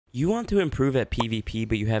You want to improve at PvP,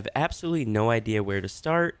 but you have absolutely no idea where to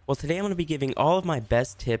start? Well, today I'm going to be giving all of my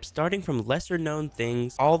best tips, starting from lesser known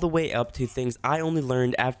things all the way up to things I only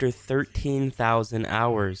learned after 13,000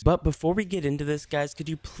 hours. But before we get into this, guys, could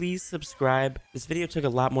you please subscribe? This video took a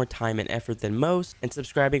lot more time and effort than most, and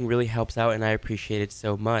subscribing really helps out, and I appreciate it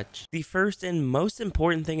so much. The first and most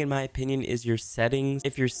important thing in my opinion is your settings.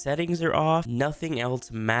 If your settings are off, nothing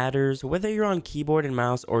else matters. Whether you're on keyboard and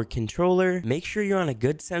mouse or controller, make sure you're on a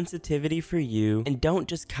good sensitivity for you, and don't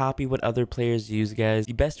just copy what other players use, guys.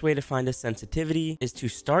 The best way to find a sensitivity is to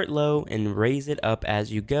start low and raise it up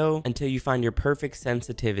as you go until you find your perfect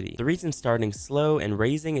sensitivity. The reason starting slow and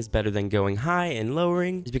raising is better than going high and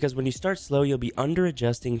lowering is because when you start slow, you'll be under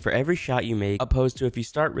adjusting for every shot you make, opposed to if you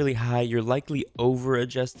start really high, you're likely over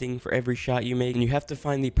adjusting for every shot you make, and you have to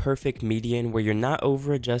find the perfect median where you're not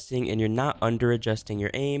over adjusting and you're not under adjusting your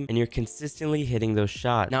aim, and you're consistently hitting those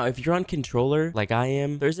shots. Now, if you're on controller like I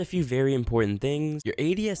am, there's a few very important things. Your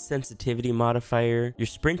ADS sensitivity modifier, your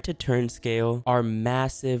sprint to turn scale are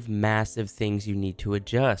massive things you need to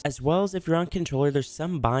adjust. As well as if you're on controller, there's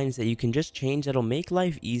some binds that you can just change that'll make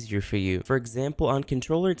life easier for you. For example, on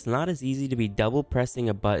controller, it's not as easy to be double pressing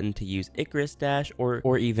a button to use Icarus dash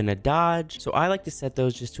or even a dodge. So I like to set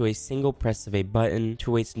those just to a single press of a button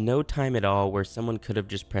to waste no time at all, where someone could have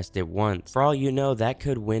just pressed it once. For all you know, that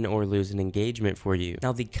could win or lose an engagement for you.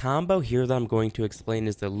 Now, the combo here that I'm going to explain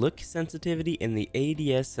is the look sensitivity and the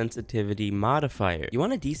ADS sensitivity modifier. You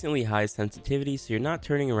want a decently high sensitivity so you're not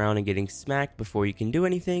turning around and getting smacked before you can do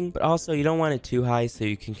anything, but also you don't want it too high so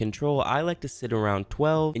you can control. I like to sit around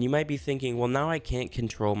 12, and you might be thinking, well, now I can't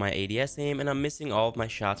control my ADS aim and I'm missing all of my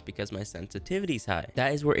shots because my sensitivity is high.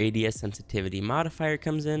 That is where ADS sensitivity modifier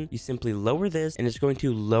comes in. You simply lower this and it's going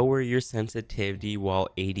to lower your sensitivity while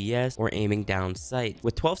ADS or aiming down sight.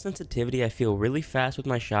 With 12 sensitivity, I feel really fast with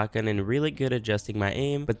my shotgun and really good adjusting my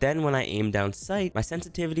aim, but then when I aim down sight, my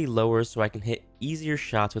sensitivity lowers so I can hit easier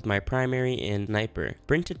shots with my primary and sniper.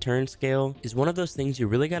 Sprint to turn scale is one of those things you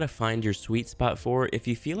really gotta find your sweet spot for. If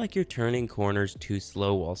you feel like you're turning corners too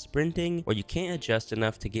slow while sprinting, or you can't adjust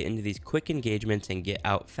enough to get into these quick engagements and get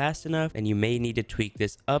out fast enough, then you may need to tweak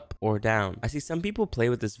this up or down. I see some people play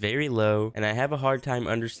with this very low, and I have a hard time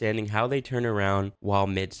understanding how they turn around while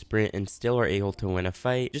mid sprint and still are able to win a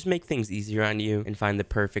fight. Just make things easier on you and find the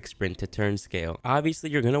perfect sprint to turn scale. Obviously,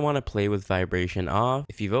 you're gonna want to play with vibration off.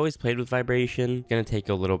 If you've always played with vibration, it's gonna take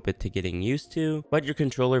a little bit to getting used to, but your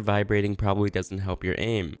controller vibrating probably doesn't help your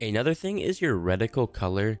aim. Another thing is your reticle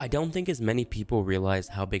color. I don't think as many people realize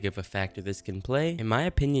how big of a factor this can play. In my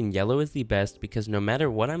opinion, yellow is the best because no matter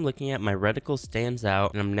what I'm looking at, my reticle stands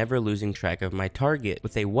out and I'm never losing track of my target.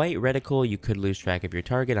 With a white reticle, you could lose track of your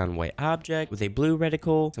target on white object. With a blue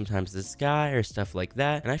reticle, sometimes the sky or stuff like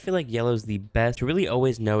that, and I feel like yellow is the best to really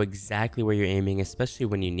always know exactly where you're aiming, especially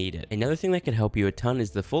when you need it. Another thing that could help you a ton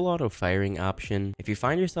is the full auto firing option. If you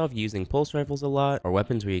find yourself using pulse rifles a lot, or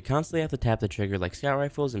weapons where you constantly have to tap the trigger like scout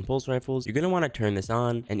rifles and pulse rifles, you're going to want to turn this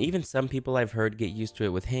on, and even some people I've heard get used to it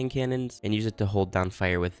with hand cannons and use it to hold down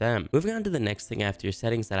fire with them. Moving on to the next thing after your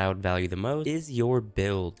settings that I would value the most is your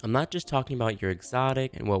build. I'm not just talking about your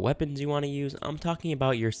exotic and what weapons you want to use, I'm talking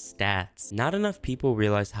about your stats. Not enough people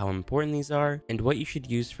realize how important these are and what you should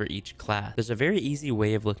use for each class. There's a very easy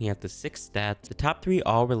way of looking at the 6 stats. The top 3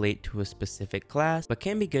 all relate to a specific class, but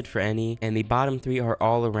can be good for any, and the bottom 3 are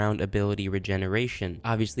all around ability regeneration.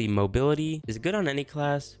 Obviously, mobility is good on any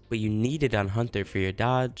class, but you need it on Hunter for your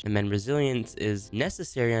dodge, and then resilience is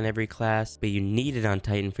necessary on every class, but you need it on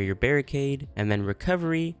Titan for your barricade, and then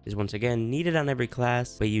recovery is once again needed on every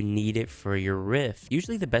class, but you need it for your rift.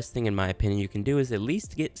 Usually the best thing in my opinion you can do is at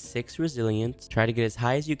least get 6 resilience, try to get as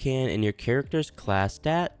high as you can in your character's class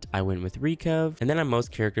stat. I went with recov, and then on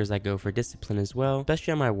most characters I go for discipline as well,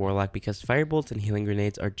 especially on my warlock because firebolts and healing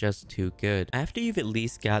grenades are just too good. After you've at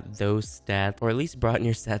least got those stats, or at least brought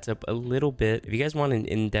your stats up a little bit, if you guys want an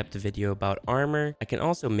in-depth video about armor, I can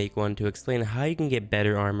also make one to explain how you can get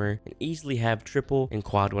better armor and easily have triple and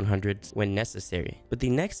quad 100s when necessary. But the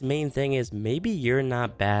next main thing is maybe you're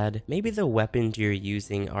not bad, maybe the weapons you're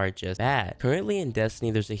using are just bad. Currently in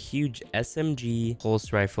Destiny, there's a huge SMG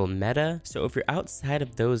pulse rifle meta, so if you're outside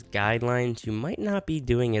of those guidelines, you might not be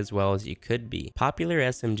doing as well as you could be. Popular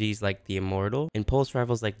SMGs like the Immortal and pulse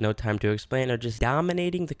rifles like No Time to explain are just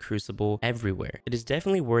dominating the Crucible everywhere. It is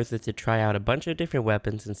definitely worth it to try out a bunch of different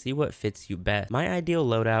weapons and see what fits you best. My ideal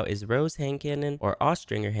loadout is Rose hand cannon or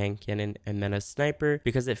Austringer hand cannon and then a sniper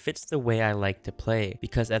because it fits the way I like to play.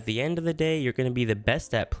 Because at the end of the day, you're going to be the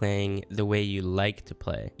best at playing the way you like to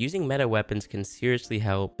play. Using meta weapons can seriously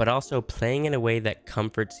help, but also playing in a way that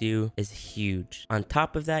comforts you is huge. On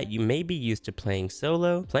top of that, you may be used to playing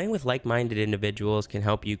solo. Playing with like-minded individuals can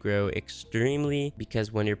help you grow extremely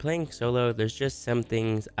because when you're playing solo, there's just some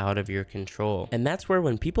things out of your control. And that's where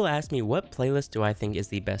when people ask me what playlist do I think is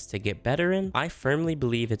the best to get better in, I firmly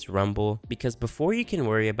believe it's Rumble, because before you can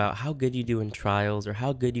worry about how good you do in trials or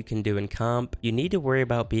how good you can do in comp, you need to worry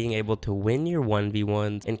about being able to win your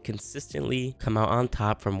 1v1s and consistently come out on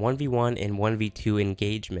top from 1v1 and 1v2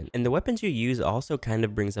 engagement. And the weapons you use also kind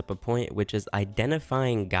of brings up a point, which is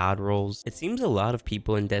identifying god rolls. It seems a lot of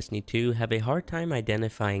people in Destiny 2 have a hard time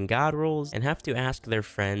identifying god rolls and have to ask their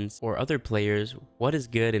friends or other players what is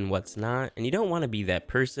good and what's not, and you don't want to be that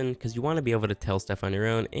person because you want to be able to tell stuff on your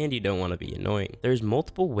own and you don't want to be annoying. There's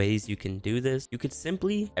multiple ways you can do this. You could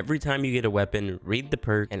simply, every time you get a weapon, read the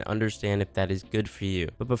perk and understand if that is good for you.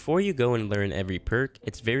 But before you go and learn every perk,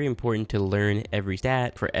 it's very important to learn every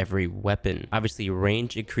stat for every weapon. Obviously,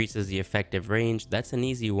 range increases the effective range. That's an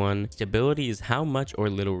easy one. Stability is how much or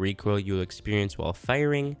little recoil you'll experience while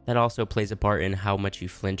firing. That also plays a part in how much you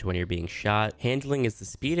flinch when you're being shot. Handling is the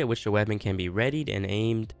speed at which the weapon can be readied and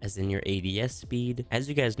aimed, as in your ADS speed. As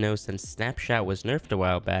you guys know, since Snapshot was nerfed a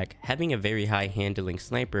while back, having a very high handling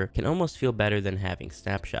sniper can almost feel better than having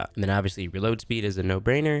Snapshot. And then obviously reload speed is a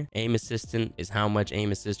no-brainer. Aim assistant is how much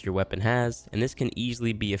aim assist your weapon has, and this can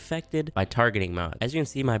easily be affected by targeting mod. As you can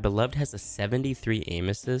see, my beloved has a 73 aim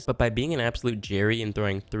assist, but by being an absolute Jerry and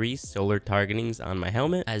throwing 3 solar targetings on my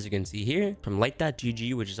helmet, as you can see here, from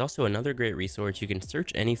light.gg, which is also another great resource, you can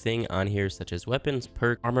search anything on here such as weapons,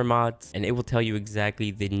 perk, armor mods, and it will tell you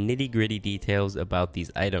exactly the nitty-gritty details about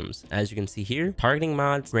these items. As you can see here, targeting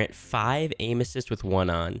mods grant 5 aim assist with 1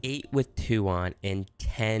 on, 8 with 2 on, and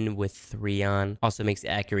 10 with 3 on. Also makes the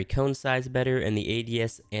accurate cone size better and the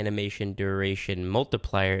ADS animation duration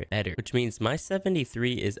multiplier better, which means my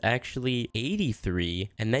 73 is actually 83.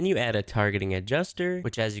 And then you add a targeting adjuster,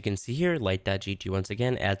 which as you can see here, light.gg once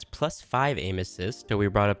again adds plus 5 aim assist. So we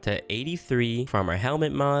brought up to 83 from our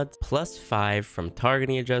helmet mods, plus 5 from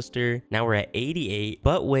targeting adjuster. Now we're at 88,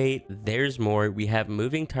 but wait, there's more. We have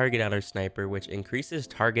moving target on our sniper, which increases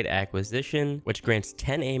target acquisition, which grants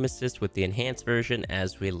 10 aim assist with the enhanced version,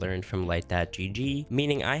 as we learned from light.gg,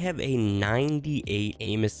 meaning I have a 98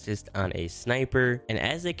 aim assist on a sniper. And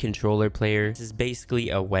as a controller player, this is basically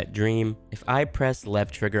a wet dream. If I press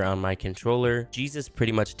left trigger on my controller, Jesus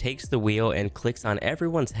pretty much takes the wheel and clicks on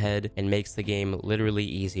everyone's head and makes the game literally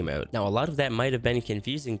easy mode. Now, a lot of that might have been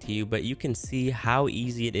confusing to you, but you can see how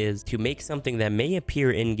easy it is to make something that may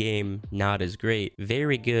appear in game not as great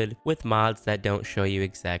very good with mods that don't show you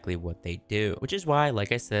exactly what they do. Which is why,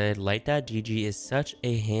 like I said, light.gg is such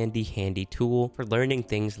a handy tool for learning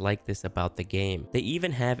things like this about the game. They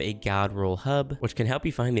even have a god roll hub, which can help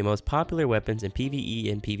you find the most popular weapons in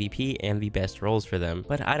PvE and PvP and the best rolls for them,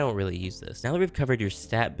 but I don't really use this. Now that we've covered your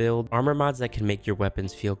stat build, armor mods that can make your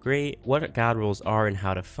weapons feel great, what god rolls are and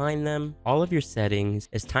how to find them, all of your settings,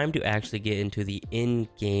 it's time to actually get into the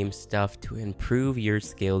in-game stuff to improve your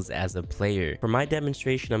skills as a player. For my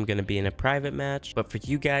demonstration, I'm going to be in a private match, but for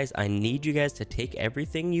you guys, I need you guys to take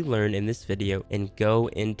everything you learned in this video and go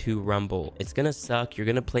into Rumble. It's going to suck, you're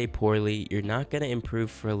going to play poorly, you're not going to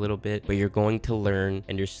improve for a little bit, but you're going to learn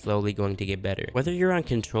and you're slowly going to get better. Whether you're on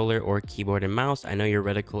controller or keyboard and mouse, I know your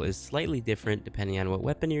reticle is slightly different depending on what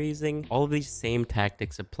weapon you're using. All of these same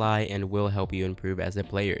tactics apply and will help you improve as a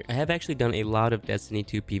player. I have actually done a lot of Destiny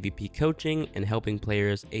 2 PvP coaching and helping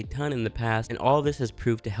players a ton in the past, and all of this has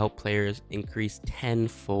proved to help players increase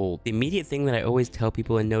tenfold. The immediate thing that I always tell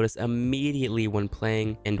people and notice immediately when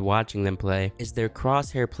playing and watching them play is their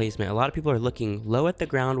crosshair placement. A lot of people are looking low at the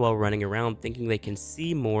ground while running around, thinking they can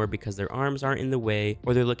see more because their arms aren't in the way,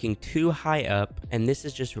 or they're looking too high up, and this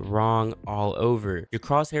is just wrong all over. Your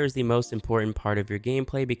crosshair is the most important part of your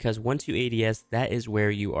gameplay because once you ADS, that is where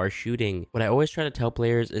you are shooting. What I always try to tell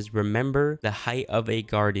players is remember the height of a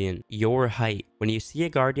guardian, your height. When you see a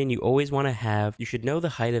guardian, you always want to you should know the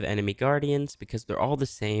height of enemy guardians because they're all the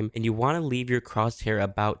same, and you want to leave your crosshair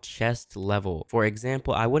about chest level. For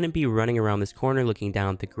example, I wouldn't be running around this corner looking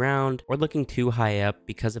down at the ground or looking too high up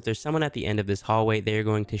because if there's someone at the end of this hallway, they're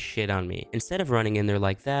going to shit on me. Instead of running in there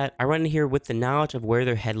like that, I run in here with the knowledge of where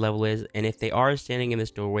their head level is, and if they are standing in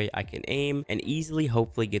this doorway, I can aim and easily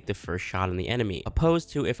hopefully get the first shot on the enemy. Opposed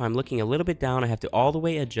to if I'm looking a little bit down, I have to all the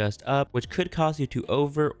way adjust up, which could cause you to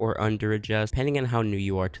over or under adjust depending depending on how new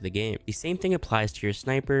you are to the game. The same thing applies to your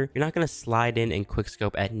sniper. You're not going to slide in and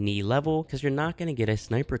quickscope at knee level because you're not going to get a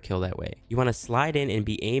sniper kill that way. You want to slide in and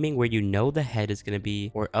be aiming where you know the head is going to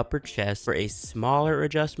be, or upper chest, for a smaller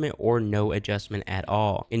adjustment or no adjustment at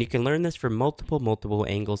all. And you can learn this for multiple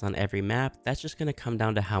angles on every map. That's just going to come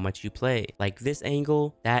down to how much you play. Like this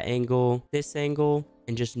angle, that angle, this angle,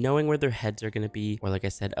 and just knowing where their heads are going to be, or like I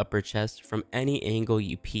said, upper chest, from any angle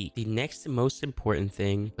you peek. The next most important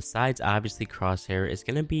thing, besides obviously crosshair, is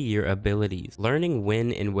going to be your abilities. Learning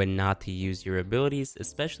when and when not to use your abilities,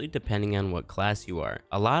 especially depending on what class you are.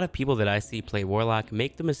 A lot of people that I see play Warlock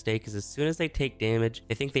make the mistake is as soon as they take damage,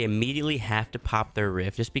 they think they immediately have to pop their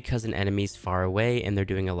rift just because an enemy's far away and they're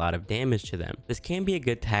doing a lot of damage to them. This can be a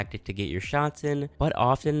good tactic to get your shots in, but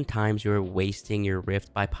oftentimes you're wasting your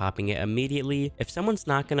rift by popping it immediately. If someone's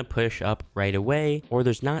not going to push up right away, or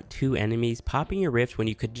there's not two enemies, popping your rift when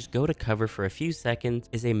you could just go to cover for a few seconds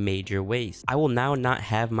is a major waste. I will now not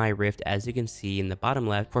have my rift, as you can see in the bottom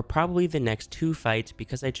left, for probably the next 2 fights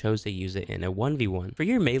because I chose to use it in a 1v1. For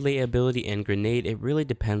your melee ability and grenade, it really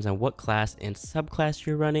depends on what class and subclass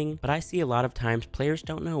you're running, but I see a lot of times players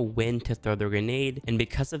don't know when to throw their grenade, and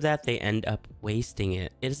because of that they end up wasting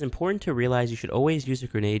it. It is important to realize you should always use a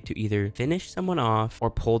grenade to either finish someone off or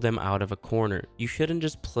pull them out of a corner. You shouldn't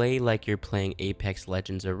just play like you're playing Apex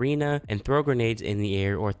Legends Arena and throw grenades in the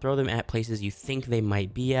air or throw them at places you think they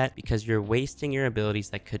might be at, because you're wasting your abilities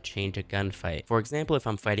that could change a gunfight. For example, if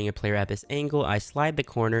I'm fighting a player at this angle, I slide the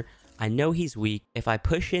corner, I know he's weak. If I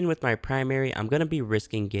push in with my primary, I'm going to be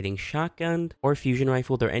risking getting shotgunned or fusion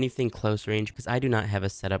rifled or anything close range because I do not have a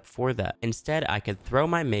setup for that. Instead, I could throw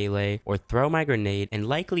my melee or throw my grenade and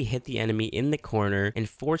likely hit the enemy in the corner and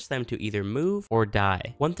force them to either move or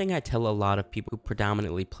die. One thing I tell a lot of people who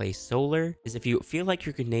predominantly play solar is if you feel like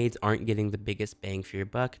your grenades aren't getting the biggest bang for your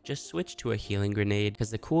buck, just switch to a healing grenade, because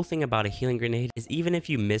the cool thing about a healing grenade is even if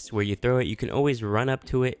you miss where you throw it, you can always run up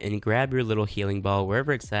to it and grab your little healing ball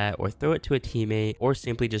wherever it's at, or throw it to a teammate, or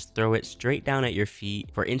simply just throw it straight down at your feet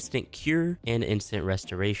for instant cure and instant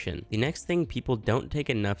restoration. The next thing people don't take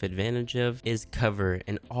enough advantage of is cover,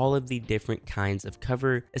 and all of the different kinds of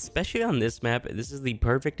cover. Especially on this map, this is the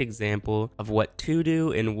perfect example of what to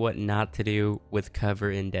do and what not to do with cover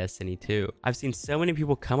in Destiny 2. I've seen so many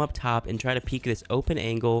people come up top and try to peek this open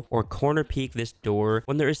angle or corner peek this door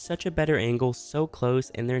when there is such a better angle so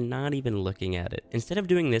close and they're not even looking at it. Instead of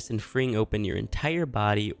doing this and freeing open your entire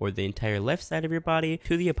body or the entire left side of your body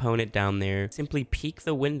to the opponent down there, simply peek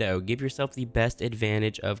the window, give yourself the best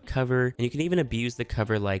advantage of cover, and you can even abuse the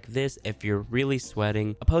cover like this if you're really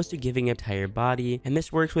sweating, opposed to giving an entire body. And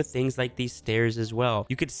this works with things like these stairs as well.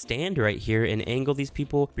 You could stand right here and angle these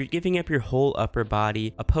people, you're giving up your whole upper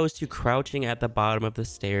body, opposed to crouching at the bottom of the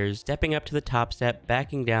stairs, stepping up to the top step,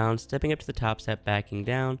 backing down, stepping up to the top step, backing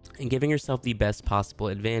down, and giving yourself the best possible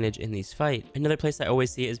advantage in these fights. Another place I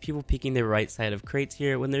always see it is people peeking the right side of crates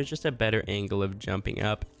here when there's just a better angle of jumping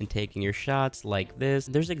up and taking your shots like this.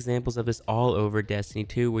 There's examples of this all over Destiny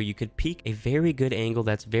 2 where you could peek a very good angle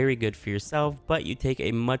that's very good for yourself, but you take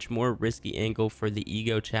a much more risky angle for the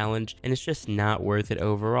ego challenge, and it's just not worth it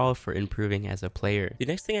overall for improving as a player. The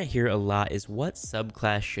next thing I hear a lot is, what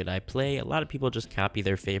subclass should I play? A lot of people just copy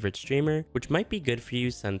their favorite streamer, which might be good for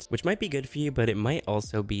you, but it might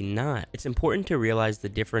also be not. It's important to realize the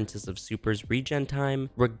differences of supers regen time,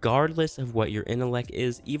 regardless of what your intellect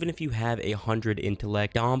is. Even if you have 100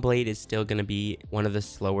 intellect, Dawnblade is still going to be one of the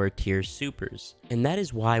slower tier supers. And that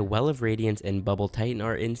is why Well of Radiance and Bubble Titan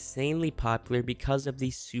are insanely popular, because of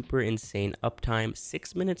the super insane uptime,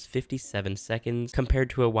 6 minutes 57 seconds compared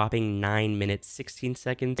to a whopping 9 minutes 16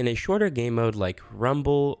 seconds. In a shorter game mode like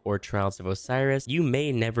Rumble or Trials of Osiris, you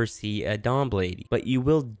may never see a Dawnblade, but you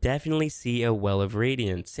will definitely see a Well of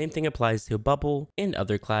Radiance. Same thing applies to Bubble and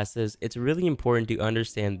other classes. It's really important to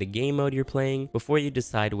understand the game mode you're playing before you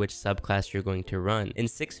decide which subclass you're going to run. In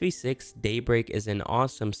 6v6, Daybreak is an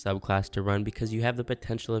awesome subclass to run because you have the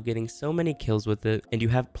potential of getting so many kills with it, and you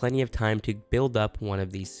have plenty of time to build up one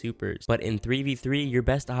of these supers. But in 3v3, your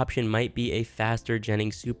best option might be a faster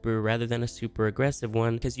genning super rather than a super aggressive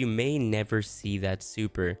one, because you may never see that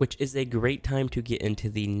super, which is a great time to get into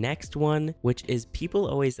the next one, which is, people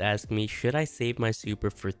always ask me, should I save my super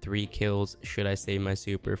for 3 kills? Should I save my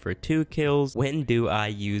super for 2 kills? When do I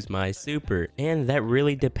use my super? And that really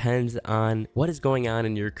really depends on what is going on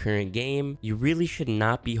in your current game. You really should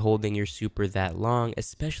not be holding your super that long,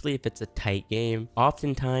 especially if it's a tight game.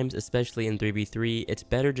 Oftentimes, especially in 3v3, it's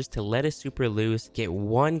better just to let a super loose, get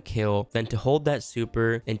one kill, than to hold that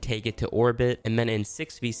super and take it to orbit. And then in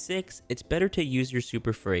 6v6, it's better to use your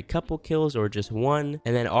super for a couple kills or just one,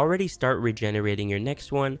 and then already start regenerating your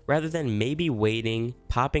next one, rather than maybe waiting,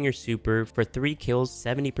 popping your super for 3 kills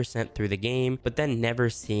 70% through the game, but then never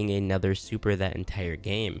seeing another super that entire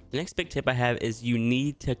game. The next big tip I have is you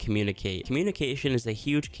need to communicate. Communication is a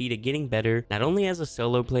huge key to getting better, not only as a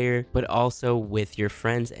solo player, but also with your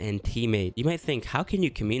friends and teammates. You might think, how can you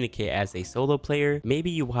communicate as a solo player? Maybe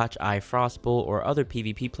you watch iFrostable or other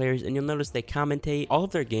PvP players and you'll notice they commentate all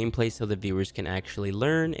of their gameplay so the viewers can actually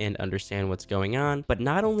learn and understand what's going on. But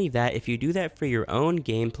not only that, if you do that for your own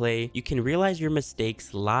gameplay, you can realize your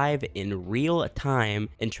mistakes live in real time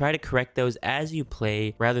and try to correct those as you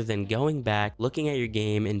play, rather than going back, looking at your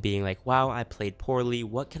game and being like, wow, I played poorly,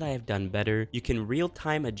 what could I have done better? You can real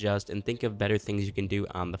time adjust and think of better things you can do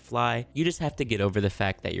on the fly. You just have to get over the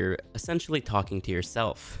fact that you're essentially talking to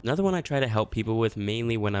yourself. Another one I try to help people with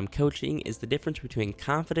mainly when I'm coaching is the difference between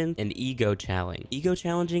confidence and ego challenging. Ego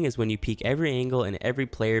challenging is when you peek every angle and every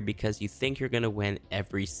player because you think you're going to win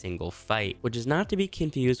every single fight, which is not to be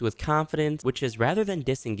confused with confidence, which is rather than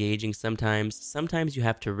disengaging sometimes you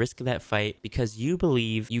have to risk that fight because you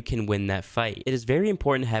believe you can win that fight. It is very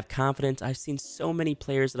important to have confidence. I've seen so many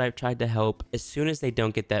players that I've tried to help, as soon as they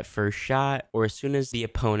don't get that first shot or as soon as the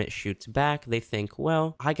opponent shoots back, they think,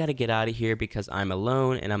 well, I gotta get out of here because I'm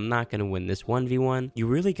alone and I'm not gonna win this 1v1. You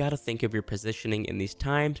really gotta think of your positioning in these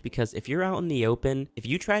times, because if you're out in the open, if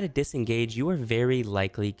you try to disengage, you are very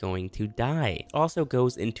likely going to die. It also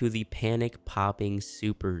goes into the panic popping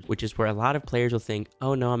supers, which is where a lot of players will think,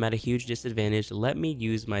 oh no, I'm at a huge disadvantage, let me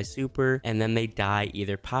use my super, and then they die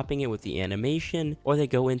either popping it with the animation or they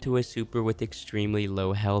go into a super with extremely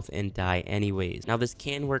low health and die anyways. Now this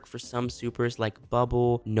can work for some supers like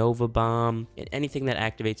Bubble, Nova Bomb, and anything that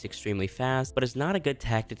activates extremely fast, but it's not a good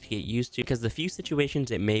tactic to get used to because the few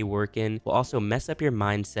situations it may work in will also mess up your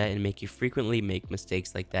mindset and make you frequently make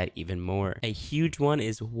mistakes like that even more. A huge one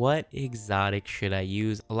is, what exotic should I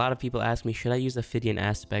use? A lot of people ask me, should I use Ophidian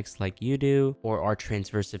aspects like you do, or are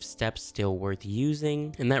transversive steps still worth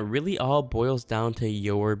using? And that really all boils down to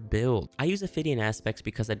your build. I use Ophidian aspects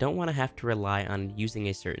because I don't want to have to rely on using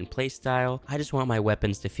a certain playstyle. I just want my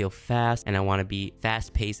weapons to feel fast, and I want to be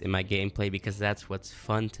fast paced in my gameplay because that's what's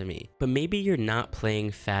fun to me. But maybe you're not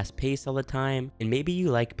playing fast paced all the time, and maybe you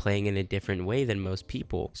like playing in a different way than most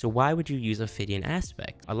people. So why would you use Ophidian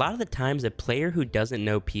aspect? A lot of the times, a player who doesn't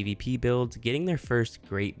know PvP builds, getting their first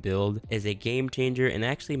great build is a game changer and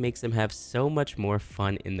actually makes them have so much more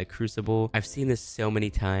fun in the Crucible. I've seen this so many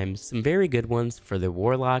times. Some very good ones for the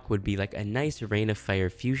Warlock would be like a nice Rain of Fire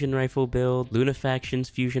fusion rifle build, Lunafaction's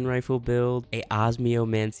fusion rifle build, a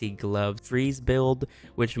Osmiomancy glove freeze build,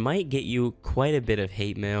 which might get you quite a bit of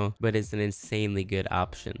hate mail, but is an insanely good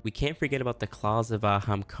option. We can't forget about the Claws of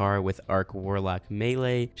Ahamkar with Arc Warlock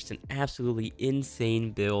melee, just an absolutely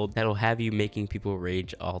insane build that'll have you making people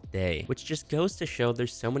rage all day, which just goes to show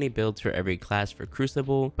there's so many builds for every class for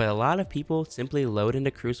Crucible, but a lot of people simply load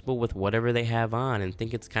into Crucible with whatever they have on and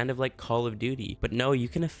think it's kind of like Call of Duty. But no, you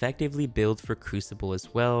can effectively build for Crucible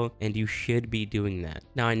as well, and you should be doing that.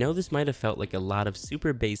 Now I know this might have felt like a lot of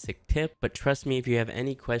super basic tip, but trust me, if you have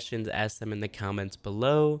any questions, ask them in the comments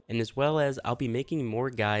below, and as well as I'll be making more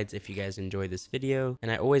guides if you guys enjoy this video,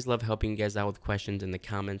 and I always love helping you guys out with questions in the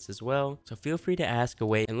comments as well, so feel free to ask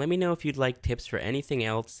away and let me know if you'd like tips for anything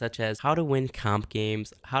else, such as how to win comp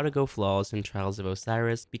games, how to go flawless in Trials of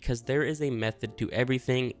Osiris, because there is a method to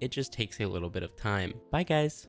everything, it just takes a little bit of time. Bye guys!